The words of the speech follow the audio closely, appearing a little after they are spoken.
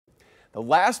The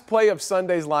last play of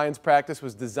Sunday's Lions practice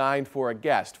was designed for a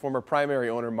guest, former primary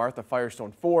owner Martha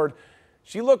Firestone Ford.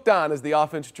 She looked on as the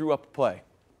offense drew up a play.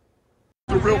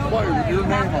 It's a real play with your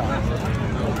name on it.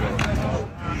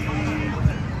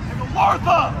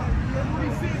 Martha!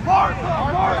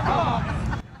 Martha! Martha!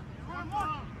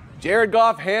 Jared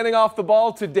Goff handing off the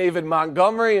ball to David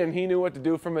Montgomery, and he knew what to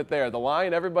do from it there. The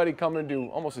line, everybody coming to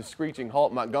almost a screeching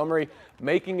halt. Montgomery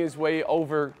making his way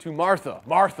over to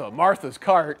Martha's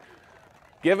cart,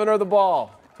 giving her the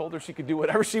ball. Told her she could do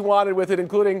whatever she wanted with it,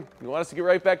 including, you want us to get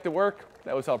right back to work?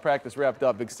 That was how practice wrapped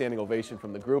up. Big standing ovation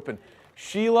from the group. And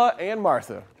Sheila and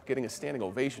Martha getting a standing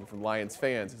ovation from Lions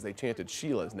fans as they chanted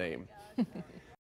Sheila's name.